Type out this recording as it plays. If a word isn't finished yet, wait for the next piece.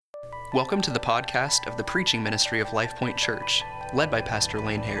Welcome to the podcast of the preaching ministry of Life Point Church, led by Pastor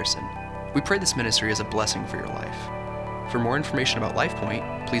Lane Harrison. We pray this ministry is a blessing for your life. For more information about Life Point,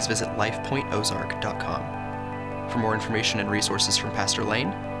 please visit lifepointozark.com. For more information and resources from Pastor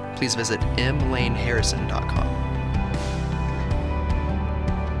Lane, please visit mlaneharrison.com.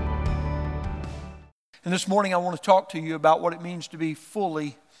 And this morning I want to talk to you about what it means to be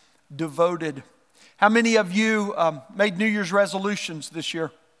fully devoted. How many of you made New Year's resolutions this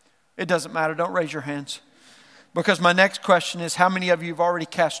year? It doesn't matter. Don't raise your hands. Because my next question is, how many of you have already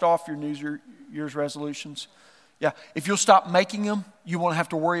cast off your New Year's resolutions? Yeah. If you'll stop making them, you won't have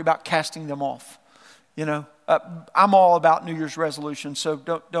to worry about casting them off. You know, I'm all about New Year's resolutions, so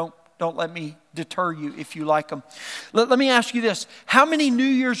don't let me deter you if you like them. Let me ask you this. How many New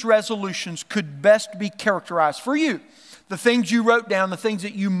Year's resolutions could best be characterized for you? The things you wrote down, the things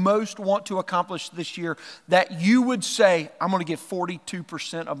that you most want to accomplish this year, that you would say, I'm going to give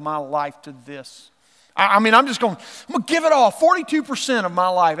 42% of my life to this. I'm going to give it all, 42% of my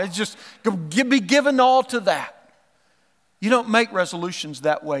life. It's just be given all to that. You don't make resolutions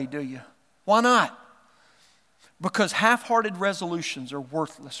that way, do you? Why not? Because half-hearted resolutions are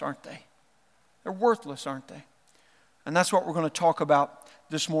worthless, aren't they? They're worthless, aren't they? And that's what we're going to talk about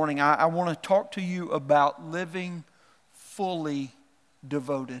this morning. I want to talk to you about living fully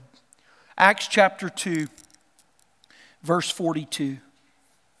devoted. Acts chapter 2, verse 42.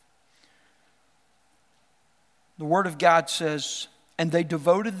 The Word of God says, "And they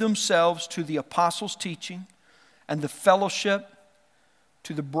devoted themselves to the apostles' teaching and the fellowship,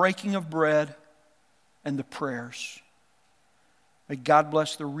 to the breaking of bread and the prayers." May God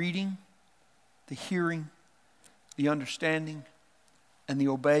bless the reading, the hearing, the understanding, and the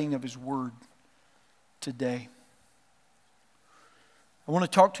obeying of His Word today. I want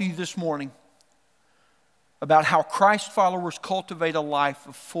to talk to you this morning about how Christ followers cultivate a life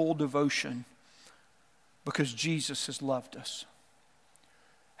of full devotion because Jesus has loved us.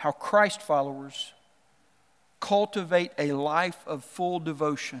 How Christ followers cultivate a life of full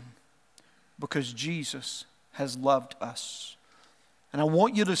devotion because Jesus has loved us. And I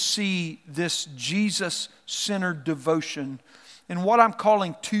want you to see this Jesus-centered devotion in what I'm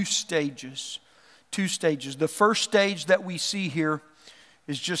calling two stages. Two stages. The first stage that we see here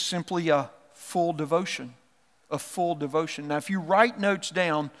is just simply a full devotion. A full devotion. Now, if you write notes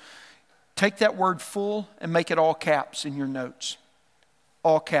down, take that word full and make it all caps in your notes.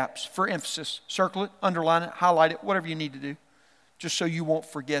 All caps for emphasis. Circle it, underline it, highlight it, whatever you need to do, just so you won't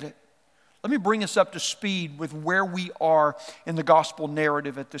forget it. Let me bring us up to speed with where we are in the gospel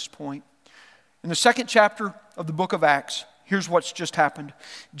narrative at this point. In the second chapter of the book of Acts, here's what's just happened.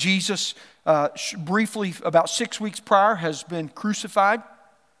 Jesus, briefly, about 6 weeks prior, has been crucified.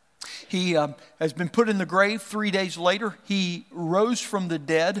 He has been put in the grave. 3 days later, he rose from the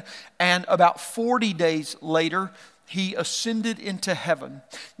dead. And about 40 days later, he ascended into heaven.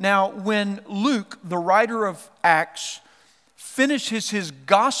 Now, when Luke, the writer of Acts, finishes his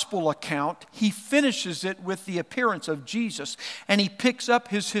gospel account, he finishes it with the appearance of Jesus. And he picks up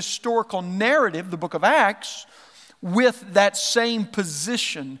his historical narrative, the book of Acts, with that same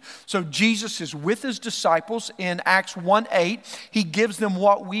position. So Jesus is with his disciples in Acts 1:8. He gives them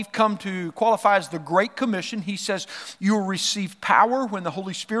what we've come to qualify as the Great Commission. He says, you will receive power when the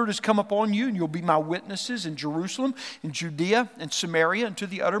Holy Spirit has come upon you, and you'll be my witnesses in Jerusalem, in Judea, and Samaria, and to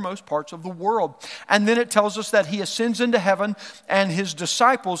the uttermost parts of the world. And then it tells us that he ascends into heaven, and his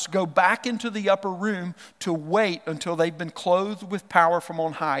disciples go back into the upper room to wait until they've been clothed with power from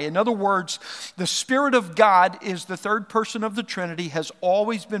on high. In other words, the Spirit of God is the third person of the Trinity, has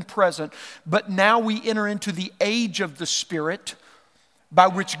always been present, but now we enter into the age of the Spirit by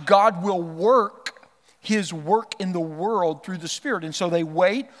which God will work His work in the world through the Spirit. And so they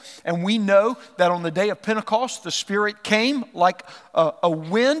wait, and we know that on the day of Pentecost, the Spirit came like a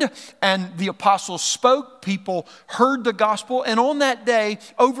wind, and the apostles spoke, people heard the gospel, and on that day,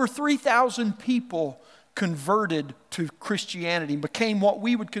 over 3,000 people converted to Christianity and became what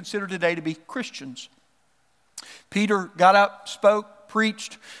we would consider today to be Christians. Peter got up, spoke,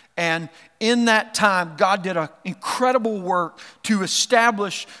 preached, and in that time, God did an incredible work to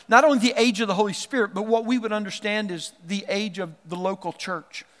establish not only the age of the Holy Spirit, but what we would understand is the age of the local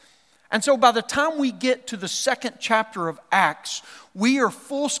church. And so by the time we get to the second chapter of Acts, we are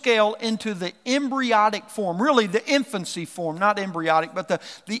full scale into the embryonic form, really the infancy form, not embryonic, but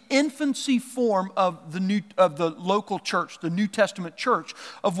the infancy form of the local church, the New Testament church,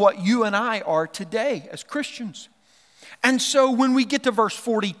 of what you and I are today as Christians. And so when we get to verse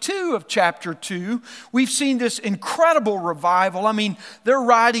 42 of chapter 2, we've seen this incredible revival. I mean, they're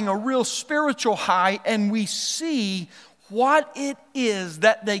riding a real spiritual high, and we see what it is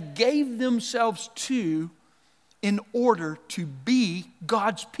that they gave themselves to in order to be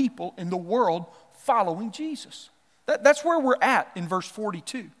God's people in the world following Jesus. That's where we're at in verse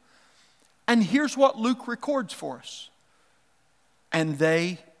 42. And here's what Luke records for us. And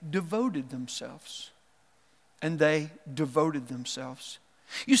they devoted themselves. And they devoted themselves.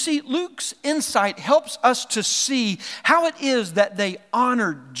 You see, Luke's insight helps us to see how it is that they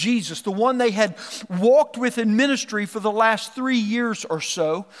honored Jesus, the one they had walked with in ministry for the last 3 years or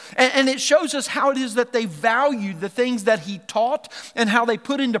so. And it shows us how it is that they valued the things that he taught and how they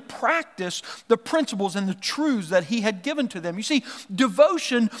put into practice the principles and the truths that he had given to them. You see,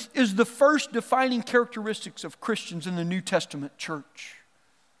 devotion is the first defining characteristics of Christians in the New Testament church.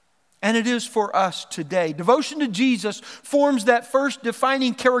 And it is for us today. Devotion to Jesus forms that first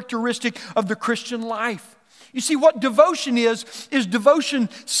defining characteristic of the Christian life. You see, what devotion is devotion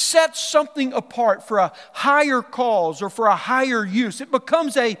sets something apart for a higher cause or for a higher use. It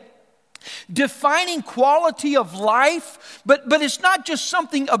becomes a defining quality of life, but it's not just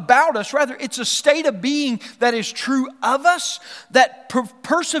something about us. Rather, it's a state of being that is true of us, that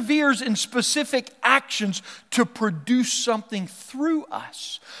perseveres in specific actions to produce something through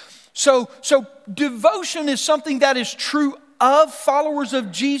us. So devotion is something that is true of followers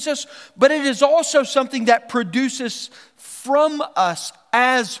of Jesus, but it is also something that produces from us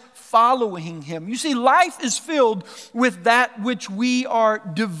as following Him. You see, life is filled with that which we are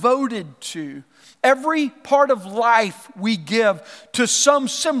devoted to. Every part of life we give to some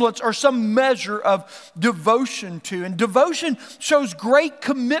semblance or some measure of devotion to. And devotion shows great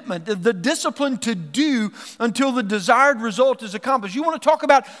commitment, the discipline to do until the desired result is accomplished. You want to talk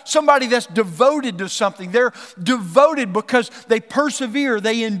about somebody that's devoted to something. They're devoted because they persevere,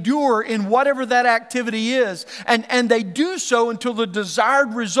 they endure in whatever that activity is. And they do so until the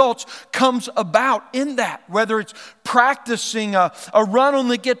desired results comes about in that. Whether it's practicing a run on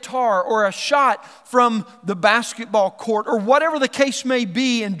the guitar or a shot from the basketball court or whatever the case may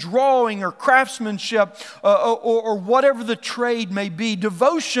be in drawing or craftsmanship or whatever the trade may be.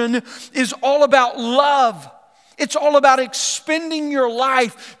 Devotion is all about love. It's all about expending your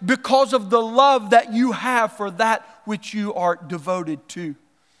life because of the love that you have for that which you are devoted to.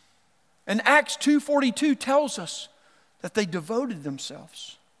 And Acts 2:42 tells us that they devoted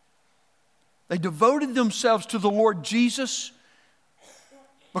themselves. They devoted themselves to the Lord Jesus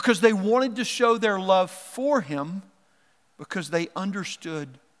because they wanted to show their love for Him, because they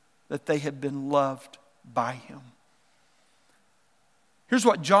understood that they had been loved by Him. Here's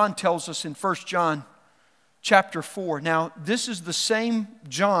what John tells us in 1 John chapter 4. Now, this is the same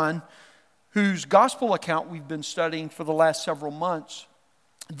John whose gospel account we've been studying for the last several months.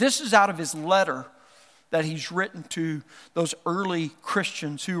 This is out of his letter that he's written to those early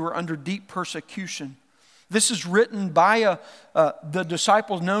Christians who were under deep persecution. This is written by the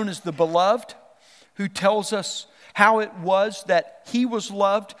disciples known as the Beloved, who tells us how it was that he was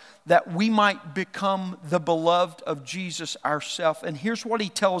loved, that we might become the beloved of Jesus ourselves. And here's what he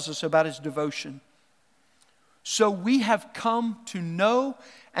tells us about his devotion. So we have come to know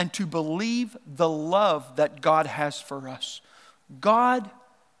and to believe the love that God has for us. God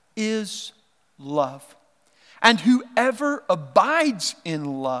is love. And whoever abides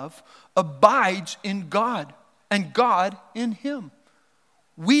in love abides in God, and God in him.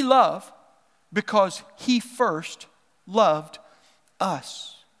 We love because He first loved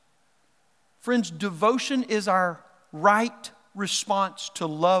us. Friends, devotion is our right response to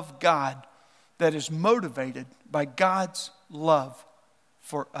love God that is motivated by God's love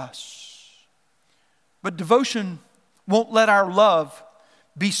for us. But devotion won't let our love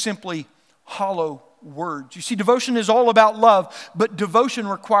be simply hollow words. You see, devotion is all about love, but devotion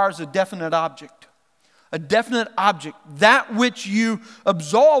requires a definite object. A definite object, that which you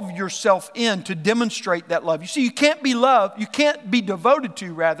absolve yourself in to demonstrate that love. You see, you can't be devoted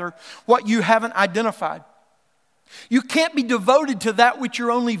to, rather, what you haven't identified. You can't be devoted to that which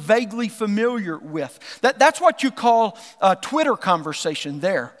you're only vaguely familiar with. That's what you call a Twitter conversation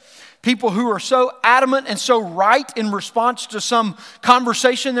there. People who are so adamant and so right in response to some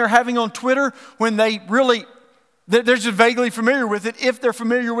conversation they're having on Twitter when they're just vaguely familiar with it. If they're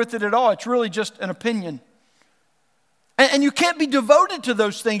familiar with it at all, it's really just an opinion. And you can't be devoted to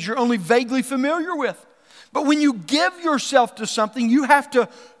those things you're only vaguely familiar with. But when you give yourself to something, you have to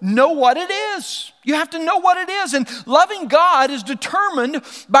know what it is. You have to know what it is. And loving God is determined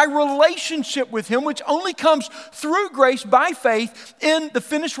by relationship with Him, which only comes through grace by faith in the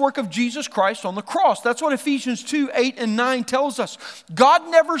finished work of Jesus Christ on the cross. That's what Ephesians 2:8-9 tells us. God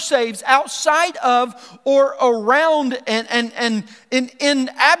never saves outside of or around and in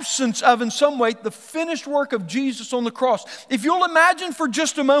absence of, in some way, the finished work of Jesus on the cross. If you'll imagine for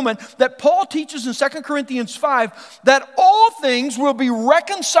just a moment that Paul teaches in 2 Corinthians 5 that all things will be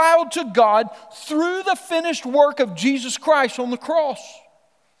reconciled to God through the finished work of Jesus Christ on the cross.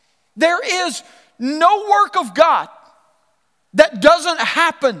 There is no work of God that doesn't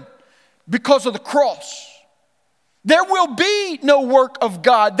happen because of the cross. There will be no work of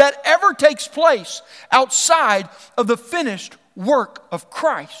God that ever takes place outside of the finished work of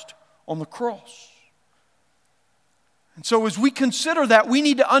Christ on the cross. And so as we consider that, we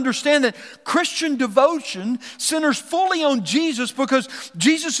need to understand that Christian devotion centers fully on Jesus because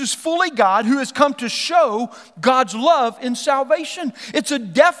Jesus is fully God who has come to show God's love in salvation. It's a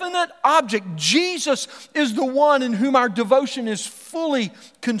definite object. Jesus is the one in whom our devotion is fully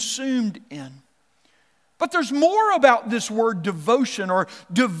consumed in. But there's more about this word devotion or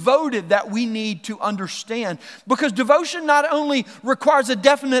devoted that we need to understand. Because devotion not only requires a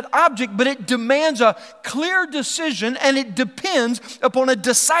definite object, but it demands a clear decision and it depends upon a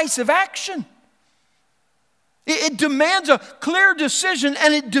decisive action. It demands a clear decision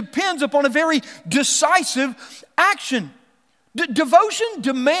and it depends upon a very decisive action. Devotion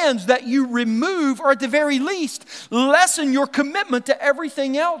demands that you remove, or at the very least, lessen your commitment to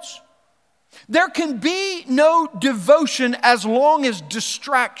everything else. There can be no devotion as long as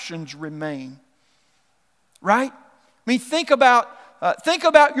distractions remain. Right? I mean, think about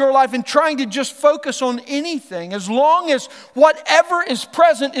your life and trying to just focus on anything. As long as whatever is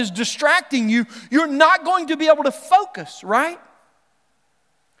present is distracting you, you're not going to be able to focus, right?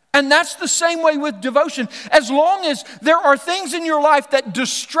 And that's the same way with devotion. As long as there are things in your life that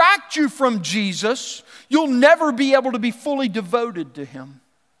distract you from Jesus, you'll never be able to be fully devoted to Him.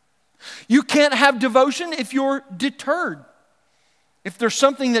 You can't have devotion if you're deterred. If there's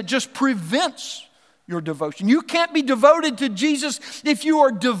something that just prevents your devotion. You can't be devoted to Jesus if you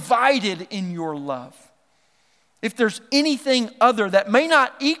are divided in your love. If there's anything other that may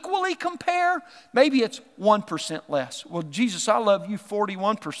not equally compare, maybe it's 1% less. Well, Jesus, I love you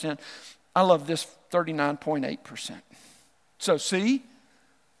 41%. I love this 39.8%. So see?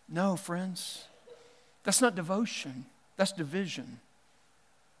 No, friends. That's not devotion. That's division.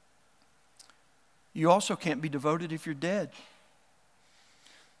 You also can't be devoted if you're dead.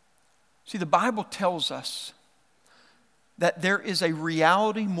 See, the Bible tells us that there is a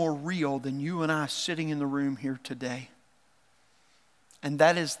reality more real than you and I sitting in the room here today. And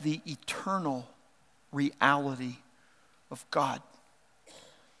that is the eternal reality of God.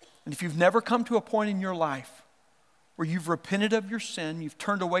 And if you've never come to a point in your life where you've repented of your sin, you've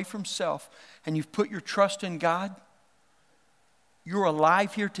turned away from self, and you've put your trust in God, you're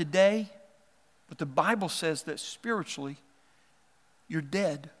alive here today. But the Bible says that spiritually, you're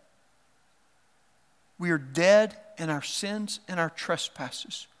dead. We are dead in our sins and our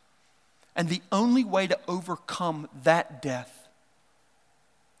trespasses. And the only way to overcome that death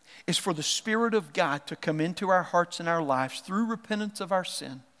is for the Spirit of God to come into our hearts and our lives through repentance of our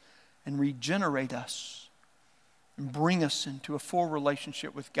sin and regenerate us and bring us into a full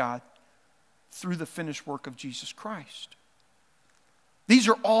relationship with God through the finished work of Jesus Christ. These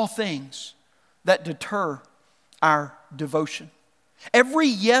are all things that deter our devotion. Every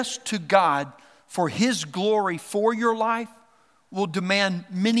yes to God for His glory for your life will demand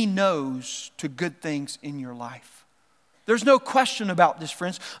many no's to good things in your life. There's no question about this,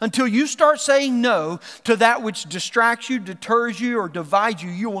 friends. Until you start saying no to that which distracts you, deters you, or divides you,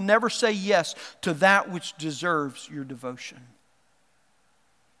 you will never say yes to that which deserves your devotion.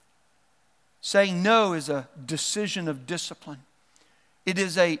 Saying no is a decision of discipline. It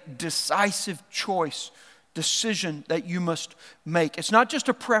is a decisive choice, decision that you must make. It's not just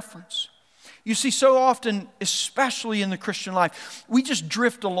a preference. You see, so often, especially in the Christian life, we just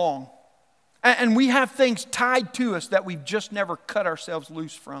drift along. And we have things tied to us that we've just never cut ourselves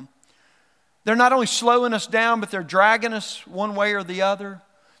loose from. They're not only slowing us down, but they're dragging us one way or the other.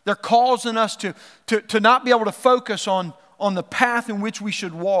 They're causing us to not be able to focus on the path in which we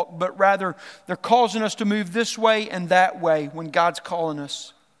should walk, but rather they're causing us to move this way and that way when God's calling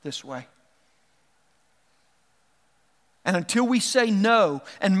us this way. And until we say no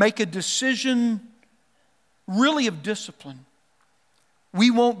and make a decision really of discipline, We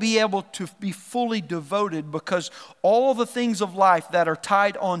won't be able to be fully devoted because all the things of life that are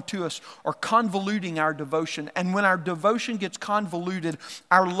tied onto us are convoluting our devotion. And when our devotion gets convoluted,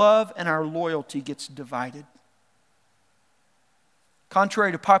 our love and our loyalty gets divided.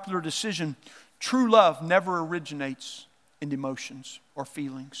 Contrary to popular decision, true love never originates in emotions or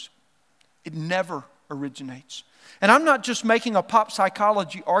feelings. It never originates. And I'm not just making a pop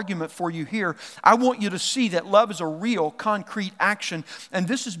psychology argument for you here. I want you to see that love is a real, concrete action. And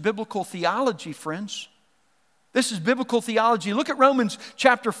this is biblical theology, friends. This is biblical theology. Look at Romans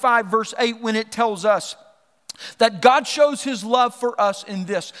chapter 5, verse 8, when it tells us that God shows His love for us in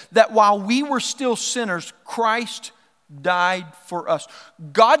this, that while we were still sinners, Christ died for us.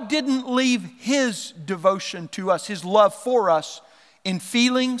 God didn't leave His devotion to us, His love for us, in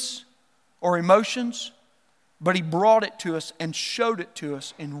feelings or emotions, but He brought it to us and showed it to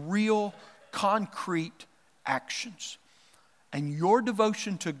us in real, concrete actions. And your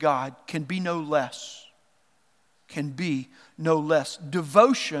devotion to God can be no less.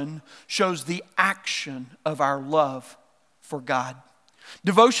 Devotion shows the action of our love for God.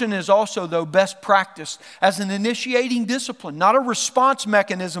 Devotion is also, though, best practiced as an initiating discipline, not a response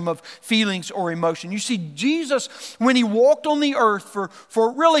mechanism of feelings or emotion. You see, Jesus, when He walked on the earth for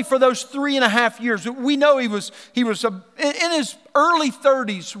those 3.5 years, we know he was in His early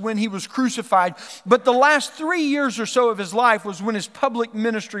 30s when He was crucified, but the last 3 years or so of His life was when His public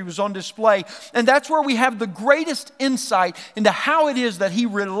ministry was on display. And that's where we have the greatest insight into how it is that He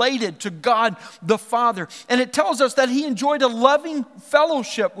related to God the Father. And it tells us that He enjoyed a loving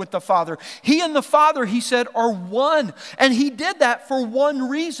fellowship with the Father. He and the Father, He said, are one. And He did that for one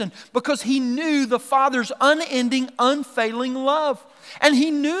reason, because He knew the Father's unending, unfailing love. And He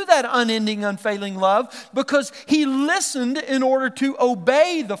knew that unending, unfailing love because He listened in order to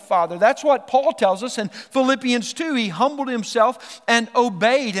obey the Father. That's what Paul tells us in Philippians 2. He humbled Himself and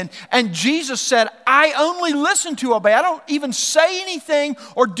obeyed. And Jesus said, I only listen to obey. I don't even say anything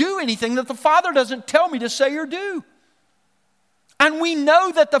or do anything that the Father doesn't tell me to say or do. And we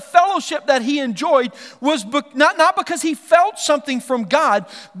know that the fellowship that He enjoyed was not because He felt something from God,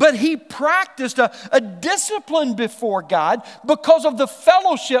 but He practiced a discipline before God because of the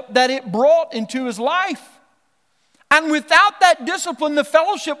fellowship that it brought into His life. And without that discipline, the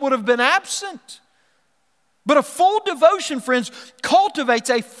fellowship would have been absent. But a full devotion, friends, cultivates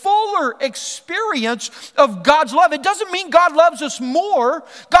a fuller experience of God's love. It doesn't mean God loves us more.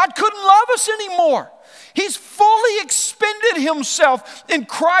 God couldn't love us anymore. He's fully expended Himself in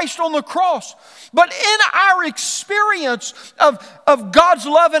Christ on the cross. But in our experience of God's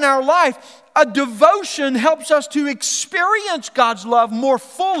love in our life, a devotion helps us to experience God's love more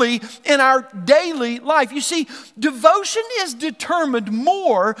fully in our daily life. You see, devotion is determined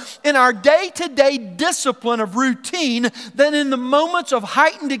more in our day-to-day discipline of routine than in the moments of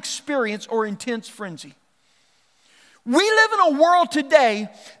heightened experience or intense frenzy. We live in a world today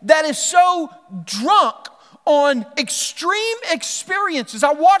that is so drunk on extreme experiences.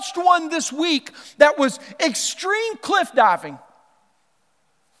 I watched one this week that was extreme cliff diving.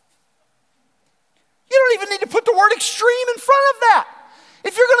 You don't even need to put the word extreme in front of that.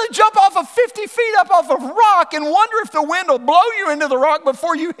 If you're going to jump off of 50 feet up off of rock and wonder if the wind will blow you into the rock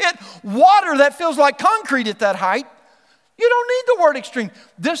before you hit water that feels like concrete at that height, you don't need the word extreme.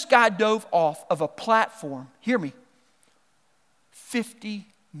 This guy dove off of a platform, hear me, 50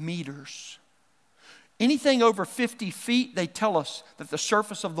 meters. Anything over 50 feet, they tell us that the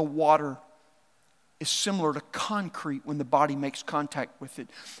surface of the water is similar to concrete when the body makes contact with it.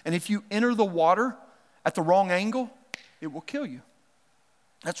 And if you enter the water at the wrong angle, it will kill you.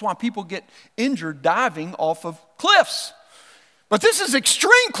 That's why people get injured diving off of cliffs. But this is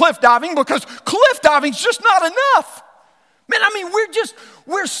extreme cliff diving because cliff diving is just not enough. Man, I mean,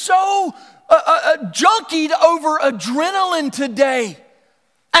 we're so junkied over adrenaline today.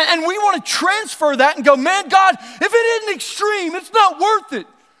 And we want to transfer that and go, man, God, if it isn't extreme, it's not worth it.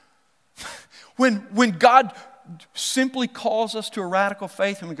 When God simply calls us to a radical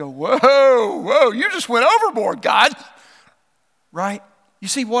faith and we go, whoa, you just went overboard, God. Right? You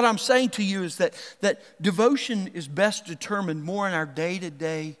see, what I'm saying to you is that devotion is best determined more in our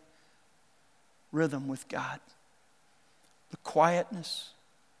day-to-day rhythm with God. The quietness,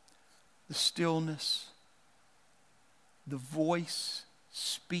 the stillness, the voice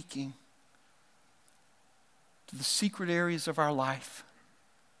speaking to the secret areas of our life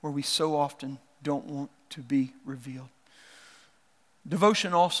where we so often don't want to be revealed.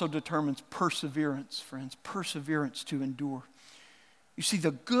 Devotion also determines perseverance, friends, perseverance to endure. You see,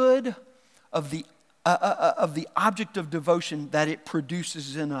 the good of the object of devotion that it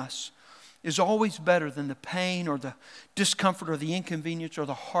produces in us is always better than the pain or the discomfort or the inconvenience or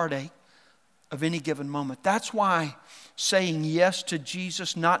the heartache of any given moment. That's why saying yes to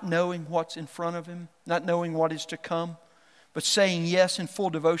Jesus, not knowing what's in front of him, not knowing what is to come, but saying yes in full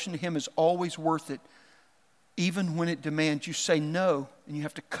devotion to him is always worth it, even when it demands you say no and you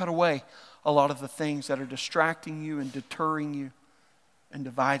have to cut away a lot of the things that are distracting you and deterring you and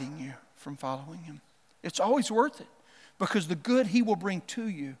dividing you from following him. It's always worth it, because the good he will bring to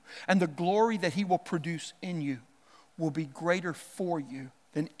you and the glory that he will produce in you will be greater for you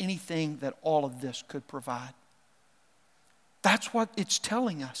than anything that all of this could provide. That's what it's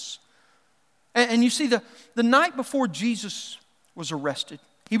telling us. And you see, the night before Jesus was arrested,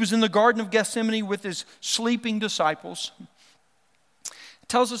 he was in the Garden of Gethsemane with his sleeping disciples. It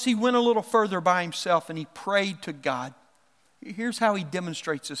tells us he went a little further by himself and he prayed to God. Here's how he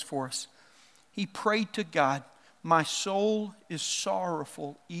demonstrates this for us. He prayed to God, "My soul is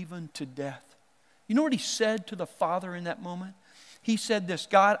sorrowful even to death." You know what he said to the Father in that moment? He said this,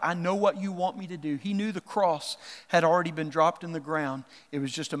 "God, I know what you want me to do." He knew the cross had already been dropped in the ground. It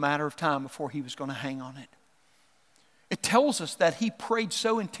was just a matter of time before he was going to hang on it. It tells us that he prayed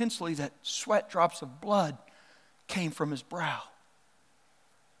so intensely that sweat drops of blood came from his brow.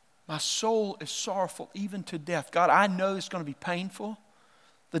 My soul is sorrowful even to death. God, I know it's going to be painful.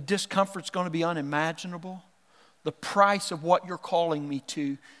 The discomfort's going to be unimaginable. The price of what you're calling me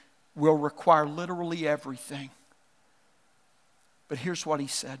to will require literally everything. But here's what he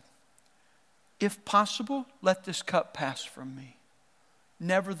said. "If possible, let this cup pass from me.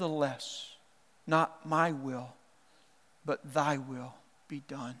 Nevertheless, not my will, but thy will be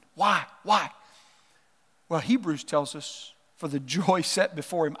done." Why? Why? Well, Hebrews tells us, for the joy set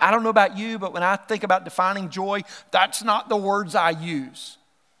before him. I don't know about you, but when I think about defining joy, that's not the words I use.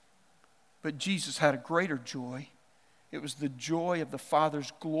 But Jesus had a greater joy. It was the joy of the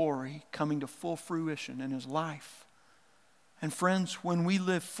Father's glory coming to full fruition in his life. And friends, when we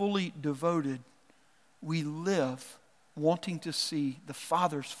live fully devoted, we live wanting to see the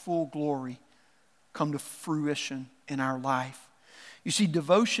Father's full glory come to fruition in our life. You see,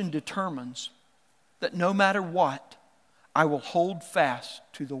 devotion determines that no matter what, I will hold fast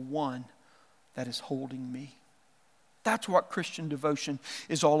to the one that is holding me. That's what Christian devotion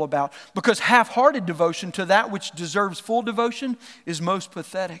is all about. Because half-hearted devotion to that which deserves full devotion is most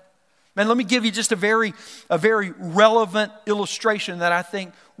pathetic. Man, let me give you just a very relevant illustration that I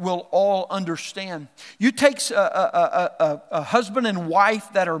think we'll all understand. You take a husband and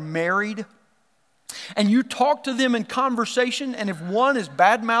wife that are married, and you talk to them in conversation, and if one is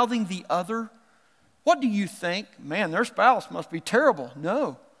bad-mouthing the other, what do you think? Man, their spouse must be terrible.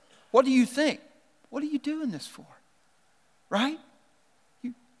 No. What do you think? What are you doing this for? Right?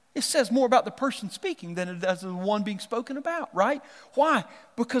 It says more about the person speaking than it does the one being spoken about, right? Why?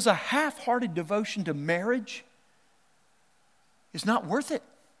 Because a half-hearted devotion to marriage is not worth it.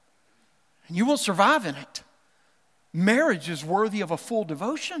 And you won't survive in it. Marriage is worthy of a full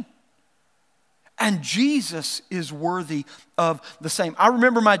devotion. And Jesus is worthy of the same. I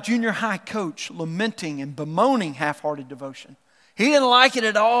remember my junior high coach lamenting and bemoaning half-hearted devotion. He didn't like it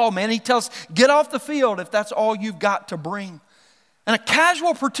at all, man. He tells us, get off the field if that's all you've got to bring. And a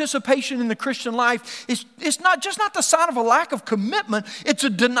casual participation in the Christian life is not the sign of a lack of commitment. It's a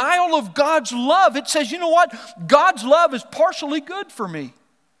denial of God's love. It says, you know what? God's love is partially good for me.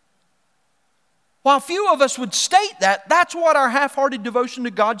 While few of us would state that, that's what our half-hearted devotion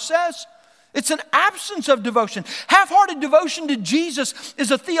to God says. It's an absence of devotion. Half-hearted devotion to Jesus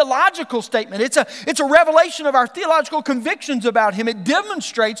is a theological statement. It's a revelation of our theological convictions about him. It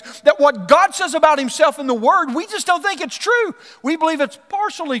demonstrates that what God says about himself in the Word, we just don't think it's true. We believe it's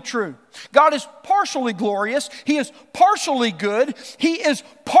partially true. God is partially glorious. He is partially good. He is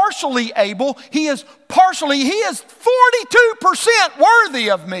partially able. He is 42% worthy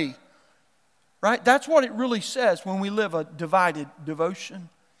of me. Right? That's what it really says when we live a divided devotion.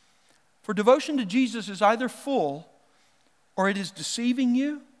 For devotion to Jesus is either full or it is deceiving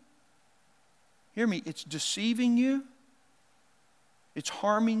you. Hear me, it's deceiving you. It's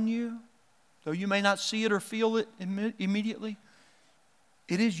harming you. Though you may not see it or feel it immediately,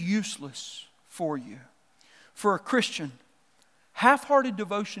 it is useless for you. For a Christian, half-hearted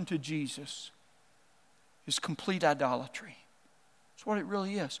devotion to Jesus is complete idolatry. That's what it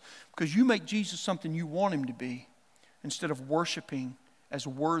really is. Because you make Jesus something you want him to be instead of worshiping as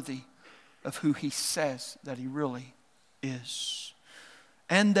worthy of who he says that he really is.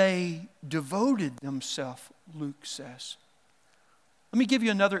 And they devoted themselves, Luke says. Let me give you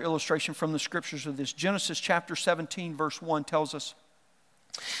another illustration from the scriptures of this. Genesis chapter 17, verse 1 tells us,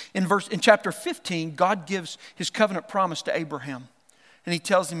 in chapter 15, God gives his covenant promise to Abraham. And he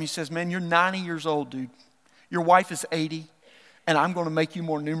tells him, he says, man, you're 90 years old, dude. Your wife is 80, and I'm going to make you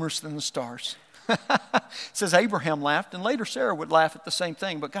more numerous than the stars. It says Abraham laughed, and later Sarah would laugh at the same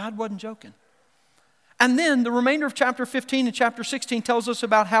thing, but God wasn't joking. And then the remainder of chapter 15 and chapter 16 tells us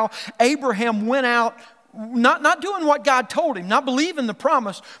about how Abraham went out, not doing what God told him, not believing the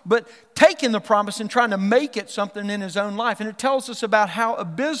promise, but taking the promise and trying to make it something in his own life. And it tells us about how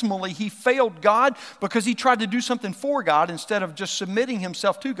abysmally he failed God because he tried to do something for God instead of just submitting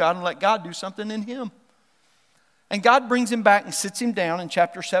himself to God and let God do something in him. And God brings him back and sits him down in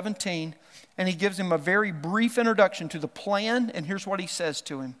chapter 17, and he gives him a very brief introduction to the plan, and here's what he says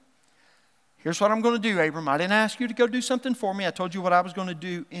to him. Here's what I'm going to do, Abram. I didn't ask you to go do something for me. I told you what I was going to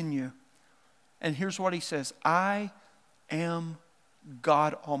do in you. And here's what he says. I am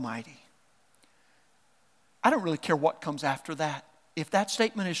God Almighty. I don't really care what comes after that. If that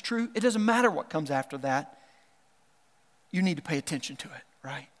statement is true, it doesn't matter what comes after that. You need to pay attention to it,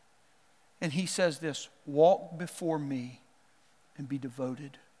 right? And he says this, walk before me and be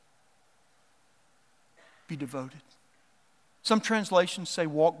devoted. Be devoted. Some translations say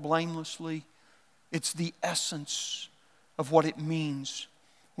walk blamelessly. It's the essence of what it means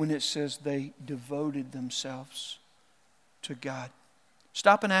when it says they devoted themselves to God.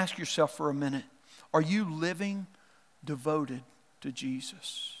 Stop and ask yourself for a minute, are you living devoted to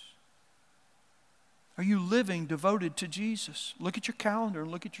Jesus? Are you living devoted to Jesus? Look at your calendar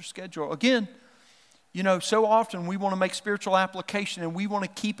and look at your schedule. Again, you know, so often we want to make spiritual application and we want to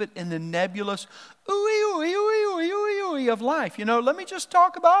keep it in the nebulous of life. You know, let me just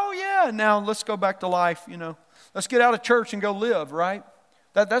talk about, now let's go back to life, you know. Let's get out of church and go live, right?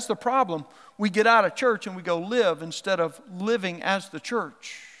 That's the problem. We get out of church and we go live instead of living as the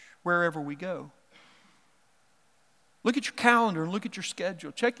church wherever we go. Look at your calendar and look at your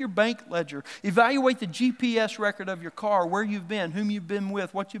schedule. Check your bank ledger. Evaluate the GPS record of your car, where you've been, whom you've been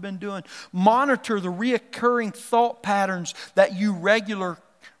with, what you've been doing. Monitor the reoccurring thought patterns that you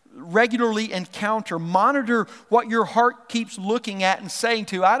regularly encounter. Monitor what your heart keeps looking at and saying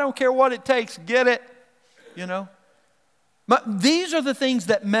to. I don't care what it takes, get it. You know? But these are the things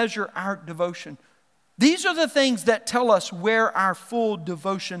that measure our devotion. These are the things that tell us where our full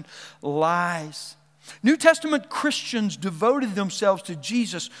devotion lies. New Testament Christians devoted themselves to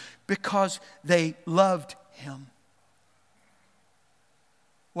Jesus because they loved Him.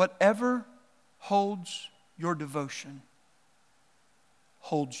 Whatever holds your devotion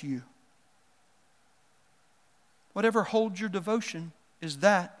holds you. Whatever holds your devotion is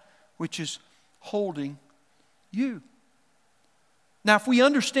that which is holding you. Now, if we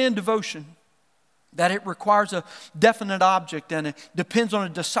understand devotion, that it requires a definite object and it depends on a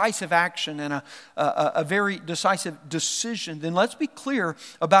decisive action and a very decisive decision, then let's be clear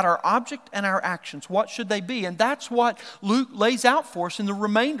about our object and our actions. What should they be? And that's what Luke lays out for us in the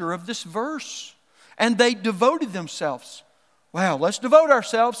remainder of this verse. And they devoted themselves. Well, let's devote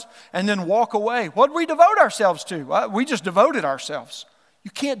ourselves and then walk away. What did we devote ourselves to? We just devoted ourselves.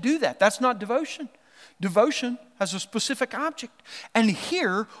 You can't do that. That's not devotion. Devotion has a specific object. And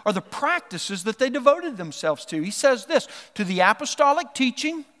here are the practices that they devoted themselves to. He says this, to the apostolic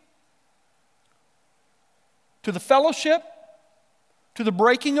teaching, to the fellowship, to the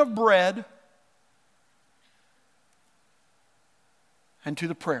breaking of bread, and to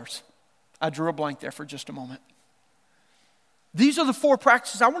the prayers. I drew a blank there for just a moment. These are the four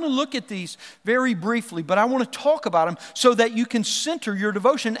practices. I want to look at these very briefly, but I want to talk about them so that you can center your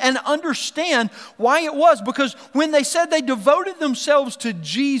devotion and understand why it was. Because when they said they devoted themselves to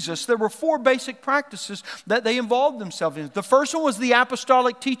Jesus, there were four basic practices that they involved themselves in. The first one was the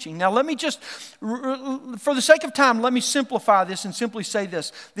apostolic teaching. Now let me just, for the sake of time, let me simplify this and simply say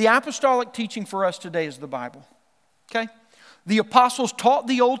this. The apostolic teaching for us today is the Bible. Okay? The apostles taught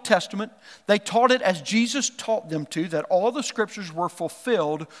the Old Testament. They taught it as Jesus taught them to, that all the scriptures were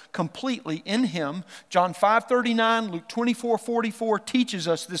fulfilled completely in Him. John 5:39, Luke 24:44 teaches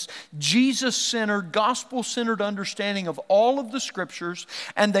us this Jesus-centered, gospel-centered understanding of all of the scriptures,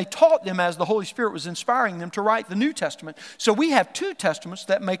 and they taught them as the Holy Spirit was inspiring them to write the New Testament. So we have two testaments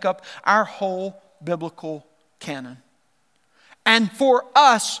that make up our whole biblical canon. And for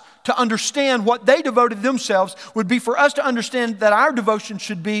us to understand what they devoted themselves would be for us to understand that our devotion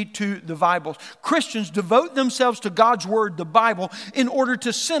should be to the Bible. Christians devote themselves to God's Word, the Bible, in order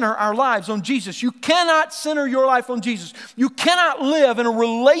to center our lives on Jesus. You cannot center your life on Jesus. You cannot live in a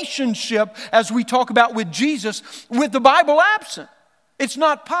relationship, as we talk about with Jesus, with the Bible absent. It's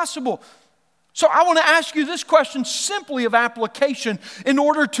not possible. So I want to ask you this question simply of application in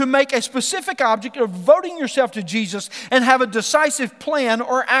order to make a specific object of devoting yourself to Jesus and have a decisive plan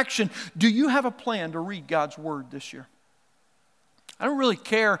or action. Do you have a plan to read God's Word this year? I don't really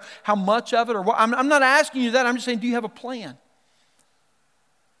care how much of it or what. I'm not asking you that. I'm just saying, do you have a plan?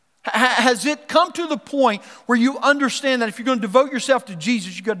 Has it come to the point where you understand that if you're going to devote yourself to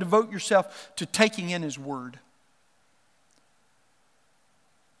Jesus, you've got to devote yourself to taking in His Word?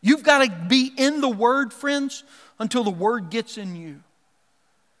 You've got to be in the Word, friends, until the Word gets in you.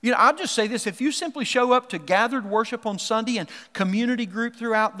 I'll just say this. If you simply show up to gathered worship on Sunday and community group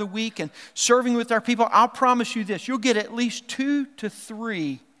throughout the week and serving with our people, I'll promise you this. You'll get at least 2 to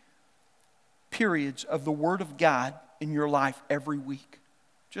 3 periods of the Word of God in your life every week.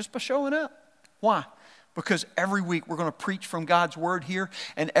 Just by showing up. Why? Because every week we're going to preach from God's Word here,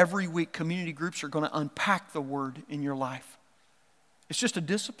 and every week community groups are going to unpack the Word in your life. It's just a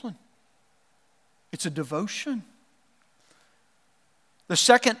discipline. It's a devotion. The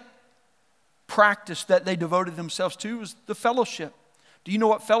second practice that they devoted themselves to was the fellowship. Do you know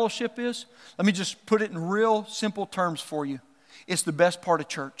what fellowship is? Let me just put it in real simple terms for you. It's the best part of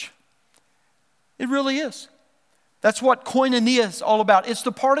church. It really is. That's what koinonia is all about. It's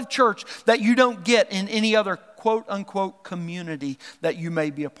the part of church that you don't get in any other quote-unquote community that you may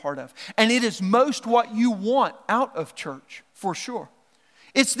be a part of. And it is most what you want out of church, for sure.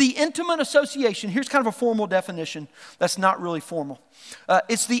 It's the intimate association. Here's kind of a formal definition that's not really formal.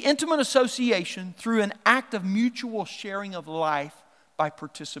 It's the intimate association through an act of mutual sharing of life by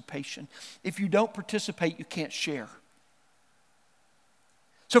participation. If you don't participate, you can't share.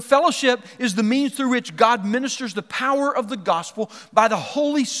 So fellowship is the means through which God ministers the power of the gospel by the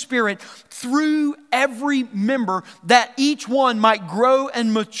Holy Spirit through every member, that each one might grow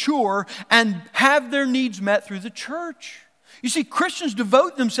and mature and have their needs met through the church. You see, Christians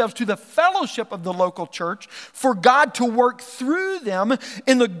devote themselves to the fellowship of the local church for God to work through them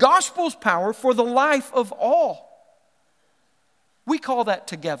in the gospel's power for the life of all. We call that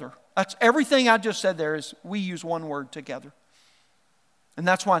together. That's everything I just said there is we use one word, together. And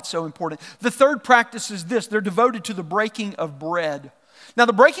that's why it's so important. The third practice is this. They're devoted to the breaking of bread. Now,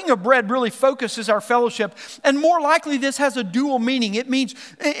 the breaking of bread really focuses our fellowship, and more likely this has a dual meaning. It means,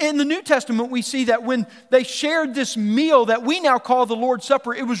 in the New Testament, we see that when they shared this meal that we now call the Lord's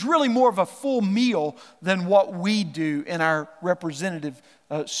Supper, it was really more of a full meal than what we do in our representative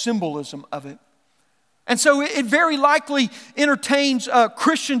symbolism of it. And so it very likely entertains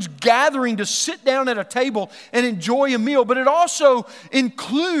Christians gathering to sit down at a table and enjoy a meal. But it also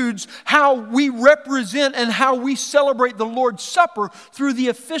includes how we represent and how we celebrate the Lord's Supper through the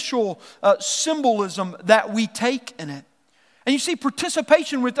official symbolism that we take in it. And you see,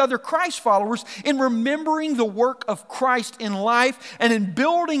 participation with other Christ followers in remembering the work of Christ in life and in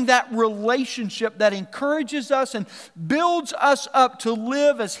building that relationship that encourages us and builds us up to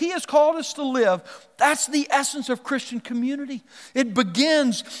live as He has called us to live. That's the essence of Christian community. It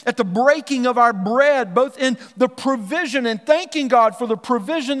begins at the breaking of our bread, both in the provision and thanking God for the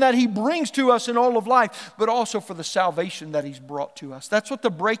provision that He brings to us in all of life, but also for the salvation that He's brought to us. That's what the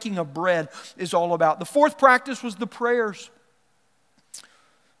breaking of bread is all about. The fourth practice was the prayers.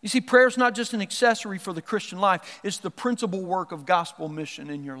 You see, prayer is not just an accessory for the Christian life. It's the principal work of gospel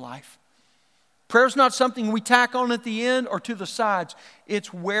mission in your life. Prayer is not something we tack on at the end or to the sides.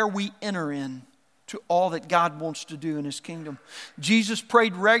 It's where we enter in to all that God wants to do in His kingdom. Jesus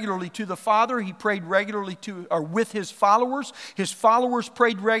prayed regularly to the Father. He prayed regularly with His followers. His followers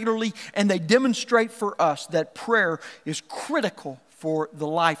prayed regularly, and they demonstrate for us that prayer is critical for the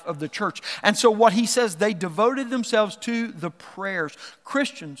life of the church. And so what he says, they devoted themselves to the prayers.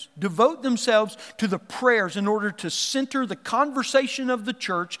 Christians devote themselves to the prayers in order to center the conversation of the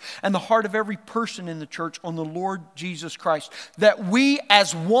church and the heart of every person in the church on the Lord Jesus Christ. That we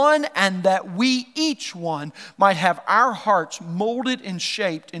as one and that we each one might have our hearts molded and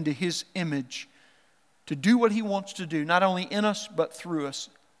shaped into His image to do what He wants to do, not only in us but through us,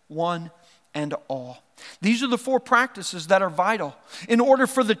 one and all. These are the four practices that are vital in order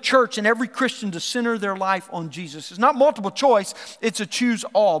for the church and every Christian to center their life on Jesus. It's not multiple choice, it's a choose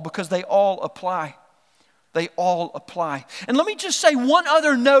all, because they all apply. They all apply. And let me just say one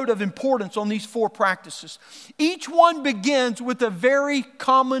other note of importance on these four practices. Each one begins with a very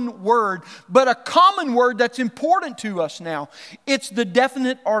common word, but a common word that's important to us now. It's the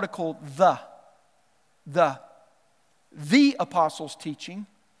definite article, the. The apostles' teaching,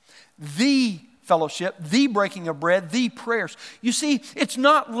 the fellowship, the breaking of bread, the prayers. You see, it's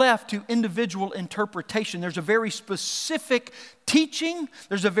not left to individual interpretation. There's a very specific teaching.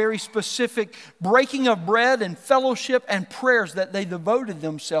 There's a very specific breaking of bread and fellowship and prayers that they devoted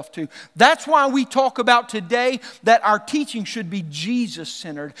themselves to. That's why we talk about today that our teaching should be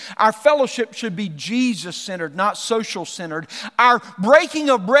Jesus-centered. Our fellowship should be Jesus-centered, not social-centered. Our breaking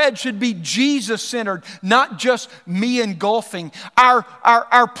of bread should be Jesus-centered, not just me engulfing.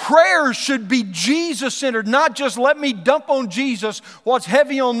 Our prayers should be Jesus-centered, not just let me dump on Jesus what's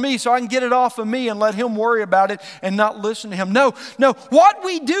heavy on me so I can get it off of me and let Him worry about it and not listen to Him. No, what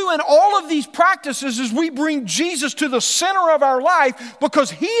we do in all of these practices is we bring Jesus to the center of our life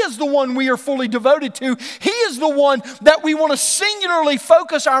because He is the one we are fully devoted to. He is the one that we want to singularly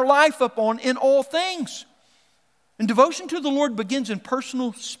focus our life upon in all things. And devotion to the Lord begins in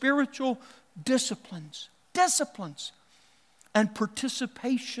personal spiritual disciplines, and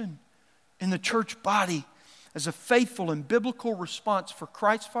participation in the church body as a faithful and biblical response for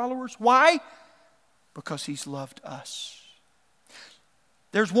Christ's followers. Why? Because He's loved us.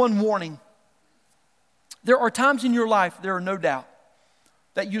 There's one warning. There are times in your life, there are no doubt,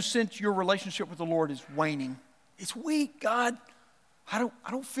 that you sense your relationship with the Lord is waning. It's weak, God. I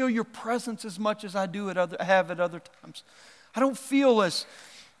don't feel your presence as much as I have at other times. I don't feel as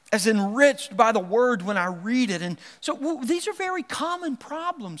enriched by the Word when I read it. And so these are very common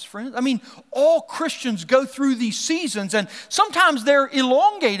problems, friends. I mean, all Christians go through these seasons, and sometimes they're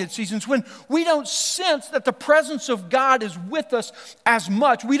elongated seasons when we don't sense that the presence of God is with us as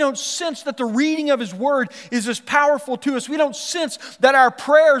much. We don't sense that the reading of His Word is as powerful to us. We don't sense that our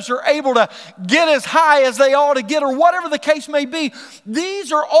prayers are able to get as high as they ought to get, or whatever the case may be.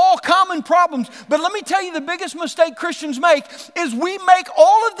 These are all common problems. But let me tell you, the biggest mistake Christians make is we make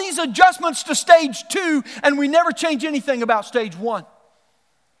all of these adjustments to stage 2 and we never change anything about stage 1.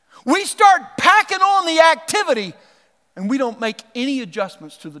 We start packing on the activity and we don't make any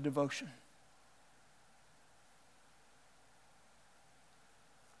adjustments to the devotion.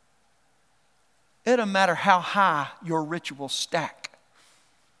 It doesn't matter how high your rituals stack.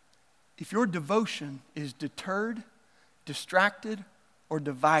 If your devotion is deterred, distracted, or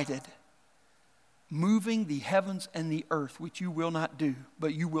divided, moving the heavens and the earth, which you will not do,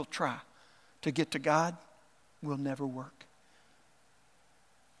 but you will try to get to God, will never work.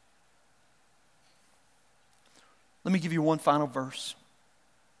 Let me give you one final verse.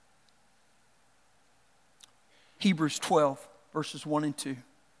 Hebrews 12, verses 1 and 2.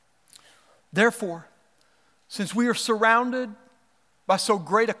 Therefore, since we are surrounded by so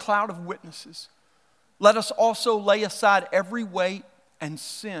great a cloud of witnesses, let us also lay aside every weight and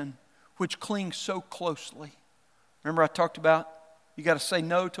sin which clings so closely. Remember I talked about you got to say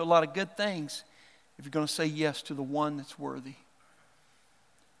no to a lot of good things if you're going to say yes to the one that's worthy.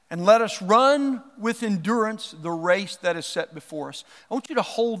 And let us run with endurance the race that is set before us. I want you to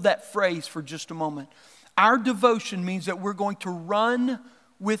hold that phrase for just a moment. Our devotion means that we're going to run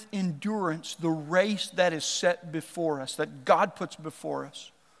with endurance the race that is set before us, that God puts before us.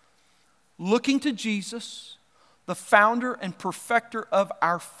 Looking to Jesus, the founder and perfecter of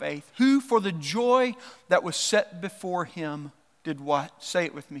our faith, who for the joy that was set before Him did what? Say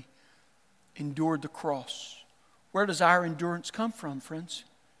it with me. Endured the cross. Where does our endurance come from, friends?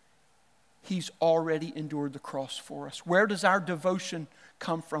 He's already endured the cross for us. Where does our devotion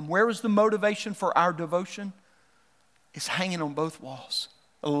come from? Where is the motivation for our devotion? It's hanging on both walls.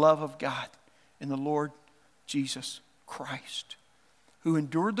 The love of God in the Lord Jesus Christ, who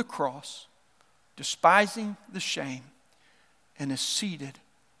endured the cross, despising the shame, and is seated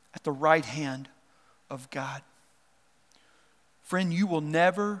at the right hand of God. Friend, you will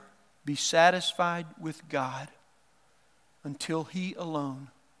never be satisfied with God until He alone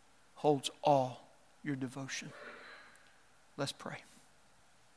holds all your devotion. Let's pray.